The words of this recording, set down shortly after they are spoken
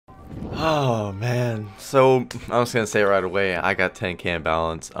Oh man. So I was gonna say right away, I got 10k in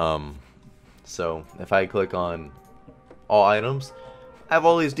balance. So if I click on all items, I have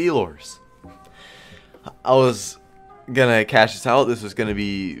all these dealers. I was gonna cash this out. This was gonna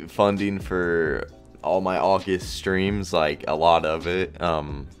be funding for all my August streams, like a lot of it.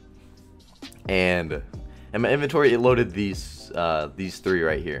 And in my inventory, it loaded these three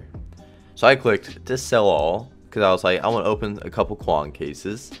right here. So I clicked to sell all because I was like, I want to open a couple Quan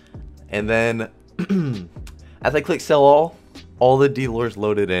cases. And then as I click sell all the dealers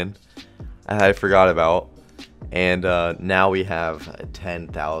loaded in. I forgot about. And now we have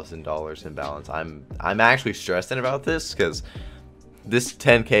 $10,000 in balance. I'm actually stressing about this because this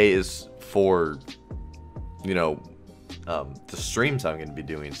 10k is for, you know, the streams I'm going to be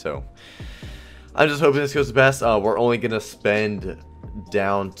doing. So I'm just hoping this goes the best. We're only going to spend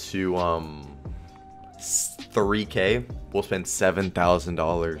down to 3k. We'll spend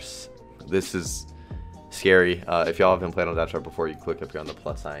 $7,000. This is scary. If y'all haven't played on Datdrop before, you click up here on the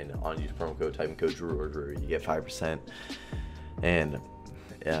plus sign on use promo code, type in code Drew or Drewy, you get 5%. And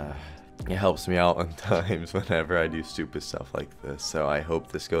it helps me out on times whenever I do stupid stuff like this. So I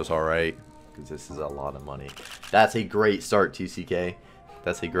hope this goes alright, because this is a lot of money. That's a great start, TCK.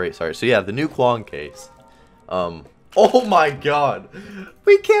 That's a great start. So yeah, the new Quan case. Oh my god.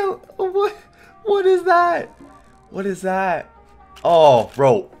 We can't. What is that? What is that? Oh,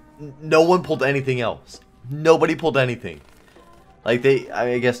 bro. No one pulled anything else. Nobody pulled anything. Like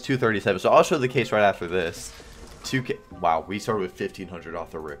I guess 237. So I'll show the case right after this. 2K. Wow, we started with 1,500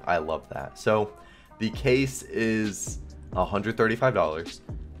 off the rip. I love that. So the case is $135.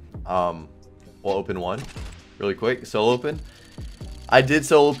 We'll open one really quick. Solo open. I did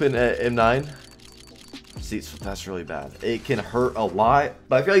solo open at M9. See, that's really bad. It can hurt a lot,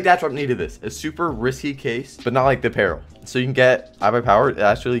 but I feel like Datdrop needed this. A super risky case, but not like the apparel. So you can get Ibuypower.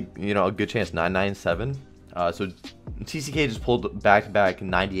 That's really, you know, a good chance. 997. So TCK just pulled back-to-back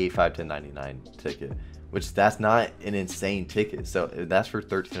 98.5 to 99 ticket, which that's not an insane ticket. So that's for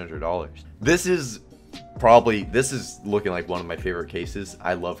 $1,300. This is looking like one of my favorite cases.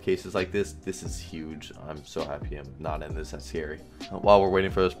 I love cases like this. This is huge. I'm so happy I'm not in this. That's scary. While we're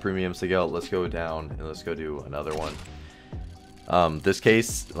waiting for those premiums to go, let's go down and let's go do another one. This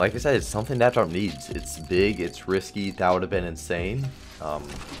case, like I said, it's something Datdrop needs. It's big, it's risky. That would have been insane.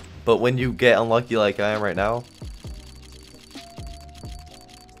 But when you get unlucky like I am right now,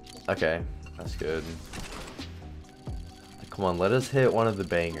 okay, that's good. Come on, let us hit one of the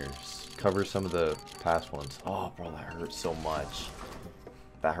bangers. Cover some of the past ones. Oh, bro, that hurts so much.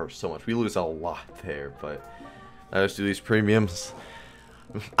 That hurts so much. We lose a lot there, but let's do these premiums.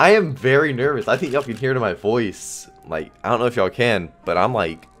 I am very nervous. I think y'all can hear to my voice. Like, I don't know if y'all can, but I'm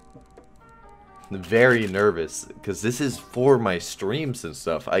like very nervous because this is for my streams and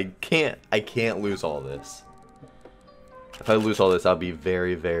stuff. I can't lose all this. If I lose all this, I'll be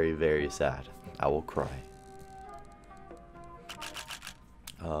very, very, very sad. I will cry.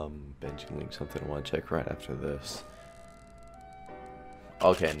 Benching link, something I want to check right after this.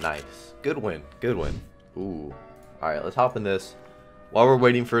 Okay, nice. Good win. Good win. Ooh. Alright, let's hop in this. While we're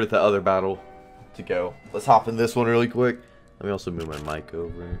waiting for the other battle to go, let's hop in this one really quick. Let me also move my mic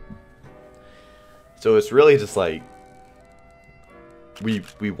over. So it's really just like we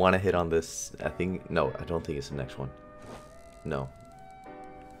want to hit on this. I think no, I don't think it's the next one. No.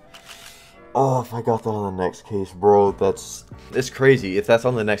 Oh, if I got that on the next case, bro, it's crazy. If that's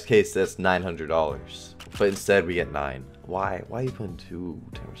on the next case, that's $900. But instead, we get 9. Why? Why are you putting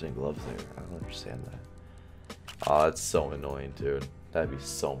 10% gloves there? I don't understand that. Oh, that's so annoying, dude. That'd be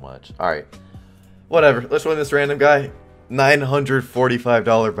so much. All right, whatever. Let's win this random guy.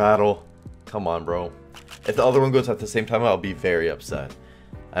 $945 battle. Come on, bro. If the other one goes at the same time, I'll be very upset.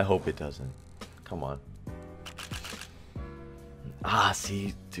 I hope it doesn't. Come on. Ah,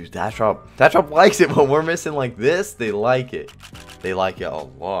 see, dude, Datdrop likes it when we're missing like this. They like it. They like it a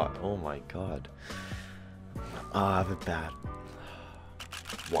lot. Oh my god. Ah, I have it bad.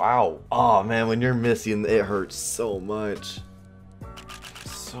 Wow. Oh man, when you're missing, it hurts so much.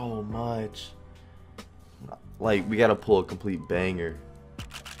 So much. Like, we gotta pull a complete banger.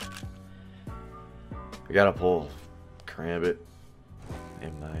 We gotta pull Crambit,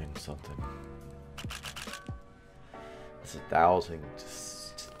 M9, something. That's 1,000.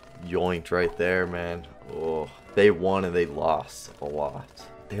 Just yoinked right there, man. Oh, they won and they lost a lot.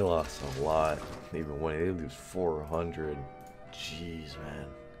 They lost a lot. Even when they lose 400. Jeez, man.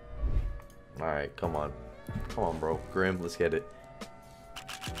 Alright, come on. Come on, bro. Grim, let's get it.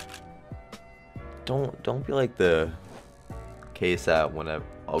 Don't be like the case that whenever.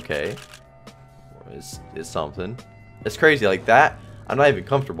 Okay. It's something. It's crazy like that. I'm not even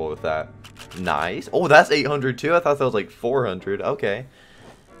comfortable with that. Nice. Oh, that's 800 too. I thought that was like 400. Okay.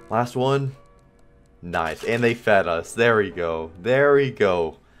 Last one. Nice. And they fed us. There we go. There we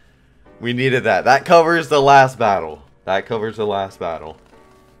go. We needed that. That covers the last battle. That covers the last battle.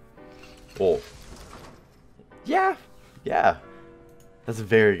 Oh. Yeah. Yeah. That's a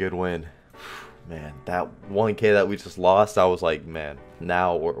very good win. Man, that 1K that we just lost, I was like, man,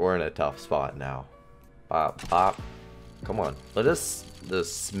 now we're in a tough spot now. Pop, pop. Come on. Let us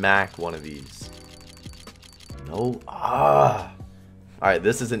just smack one of these. No. Ah. Alright,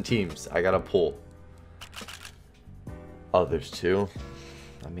 this isn't teams. I gotta pull. Oh, there's two.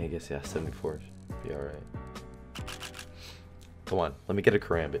 I mean, I guess, yeah, 74 should be alright. Come on. Let me get a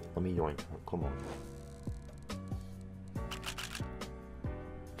karambit. Let me yoink. Come on.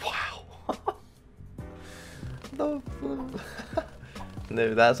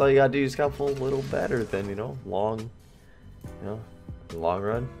 That's all you gotta do. You just gotta pull a little better than, you know, long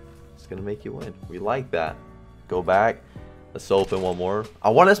run. It's gonna make you win. We like that. Go back. Let's open one more. I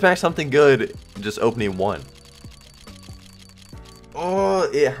want to smash something good. Just opening one. Oh,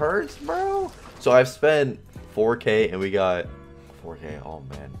 it hurts, bro. So I've spent 4K and we got 4K. Oh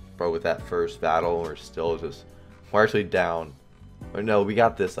man, bro. With that first battle, we're actually down. Or no, we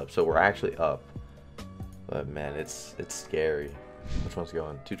got this up, so we're actually up. But man, it's scary. Which one's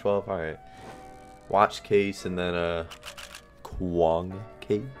going? 212? Alright. Watch case and then a Kwong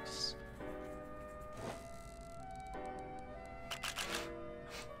case.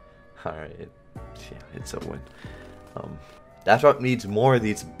 Alright. Yeah, it's a win. Datdrop needs more of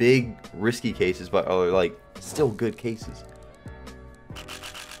these big risky cases, but are like still good cases.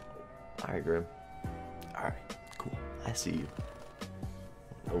 Alright, Grim. Alright, cool. I see you.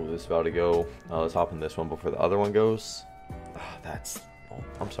 Oh, this is about to go. Let's hop in this one before the other one goes. Oh,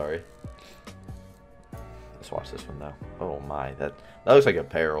 I'm sorry. Let's watch this one now. Oh my, that looks like a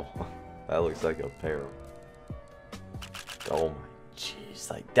peril. That looks like a peril. Oh my, jeez,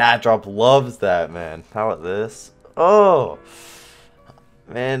 like Datdrop loves that, man. How about this? Oh,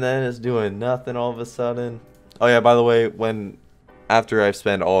 man, that is doing nothing all of a sudden. Oh yeah, by the way, after I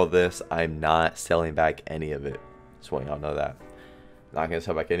spend all of this, I'm not selling back any of it. Just want y'all to know that. Not gonna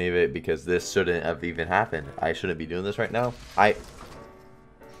sell back any of it because this shouldn't have even happened. I shouldn't be doing this right now.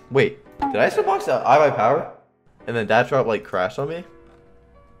 Wait, did I just unbox the Ibuypower? And then Datdrop like crashed on me?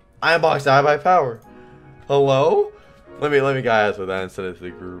 I unboxed the Ibuypower. Hello? Let me guys with that and send it to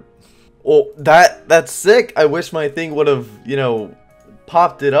the group. Oh, that's sick. I wish my thing would have, you know,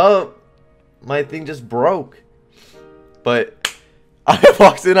 popped it up. My thing just broke. But I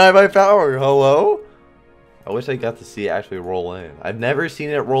unboxed an Ibuypower. Hello? I wish I got to see it actually roll in. I've never seen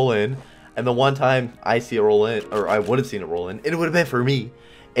it roll in, and the one time I see it roll in, or I would have seen it roll in, it would have been for me.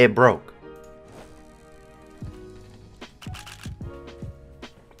 It broke.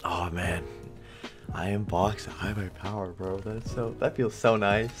 Oh man, I unboxed Ibuypower, bro. That feels so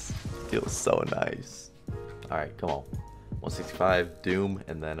nice. Feels so nice. All right, come on. 165 Doom,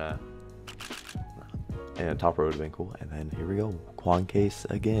 and then and top row would have been cool. And then here we go, Kwong case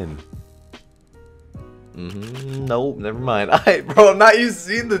again. Nope, never mind. Alright, bro, I'm not used to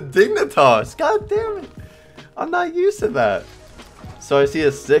seeing the Dignitas. God damn it. I'm not used to that. So I see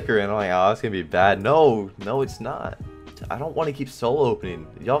a sticker and I'm like, oh, it's gonna be bad. No, it's not. I don't want to keep solo opening.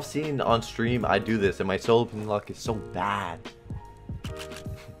 Y'all have seen on stream I do this and my solo opening luck is so bad.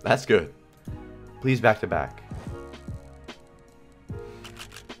 That's good. Please back to back.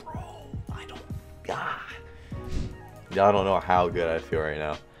 Bro, God. Y'all don't know how good I feel right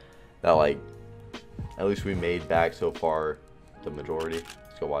now. That like, at least we made back so far the majority.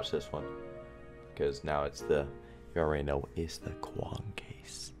 Let's go watch this one. Because now it's you already know, it's the Kwong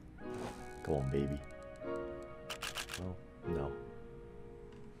case. Come on, baby. Oh, no.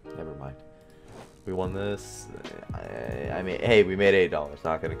 Never mind. We won this. I mean, hey, we made $8.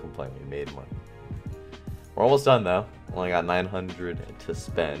 Not going to complain. We made money. We're almost done, though. Only got 900 to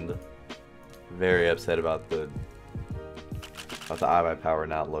spend. Very upset about the Ibuypower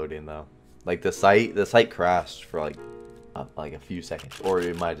not loading, though. Like the site crashed for like a few seconds, or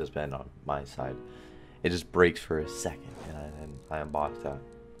it might have just been on my side. It just breaks for a second, and I unboxed that.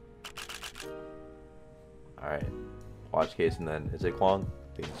 All right, watch case, and then is it Kwong?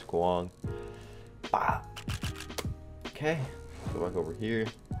 I think it's Kwong. Bah. Okay, go back over here.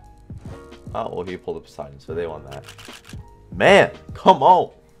 Oh, well, he pulled up Poseidon, so they won that. Man, come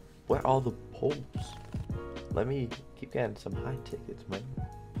on! Where are all the polls? Let me keep getting some high tickets, man.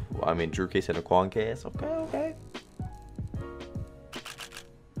 Well, I mean, Drew case and a Kwong case. Okay.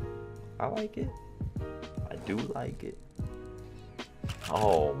 I like it. I do like it.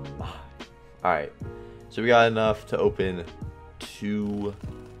 Oh my. Alright. So we got enough to open 2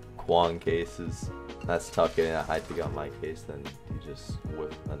 Kwon cases. That's tough getting that high ticket on my case. Then you just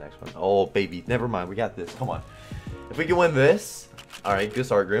whip the next one. Oh baby, never mind. We got this. Come on. If we can win this, all right. Good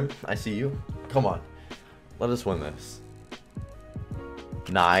start, Grim. I see you. Come on. Let us win this.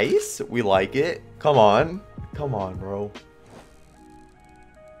 Nice. We like it. Come on. Come on, bro.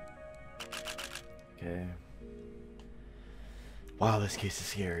 Okay. Wow, this case is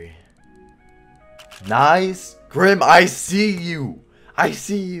scary. Nice. Grim, I see you. I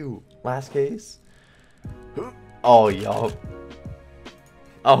see you. Last case. Oh, yup.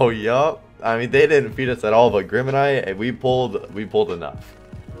 Oh, yup. I mean, they didn't feed us at all, but Grim and I, we pulled enough. We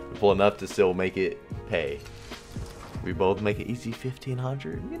pulled enough to still make it pay. We both make it easy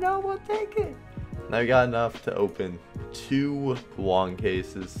 1,500. You know, we'll take it. Now we got enough to open 2 Kwon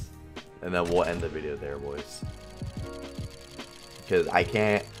cases, and then we'll end the video there, boys. Because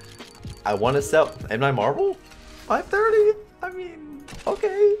I want to sell. Am I marble? 530? I mean,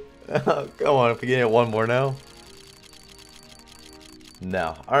 okay. Come on, if we can get one more now.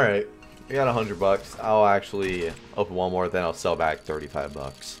 No. Alright. We got $100. I'll actually open one more, then I'll sell back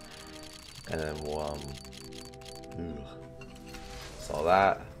 $35. And then we'll, sell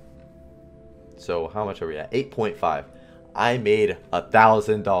that. So how much are we at? 8.5. I made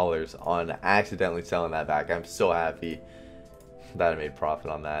 $1,000 on accidentally selling that back. I'm so happy that I made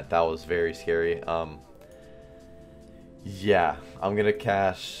profit on that. That was very scary. Yeah, I'm gonna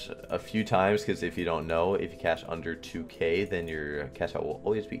cash a few times, because if you don't know, if you cash under 2K, then your cash out will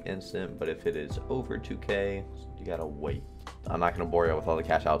always be instant. But if it is over 2K, you gotta wait. I'm not gonna bore you with all the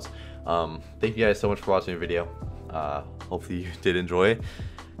cash outs. Thank you guys so much for watching the video. Hopefully you did enjoy.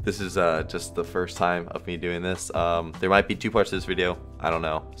 This is just the first time of me doing this. There might be 2 parts to this video. I don't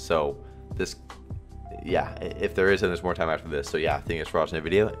know. So this, yeah, if there is, then there's more time after this. So yeah, thank you guys for watching the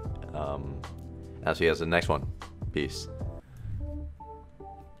video. I'll see you guys in the next one. Peace.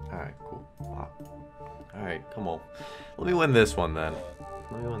 Alright, cool. Wow. Alright, come on. Let me win this one then.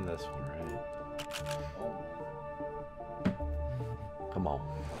 Let me win this one, right? Come on.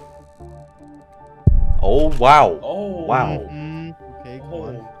 Oh, wow. Oh. Wow. Okay, come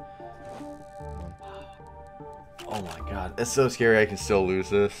on. Oh my god. It's so scary I can still lose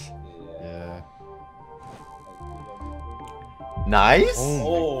this. Yeah. Nice.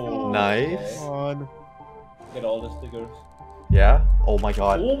 Oh. Nice. Come on. Get all the stickers. Yeah? Oh my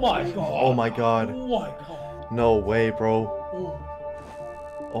god. Oh my god. Oh my god. Oh my god. No way, bro. Oh,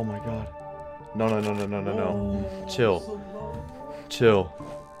 Oh my god. No, no, no, no, no, no, no. oh, Chill. so low. Chill.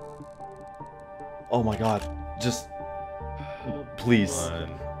 Oh my god. Just please.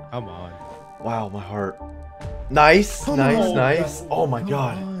 Come on. Wow, my heart. Nice. Come Nice, on. nice. Oh my Come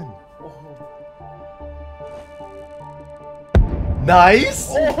god. on. Oh.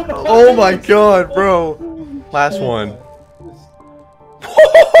 Nice. Oh, no. Oh my god, bro. Last one.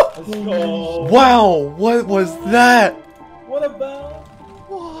 Let's go. Wow, what was that? What about?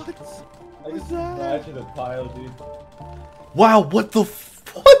 What? I just that? imagine a pile, dude. Wow, what the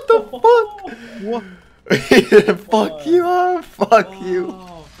fuck? What? Fuck you up. Fuck you.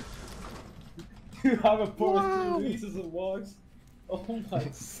 Wow. You have a poor Wow. 2 pieces of logs. Oh my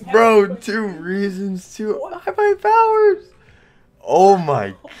god. Bro, 2 reasons, 2 high powers. Oh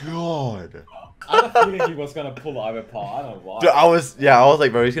my god. I had a feeling he was gonna pull Ibuypower. I don't know why. Dude, I was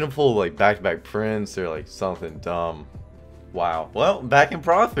like, bro, he's gonna pull like back-to-back prints or like something dumb. Wow. Well, back in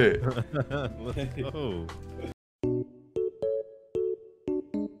profit. Let's go.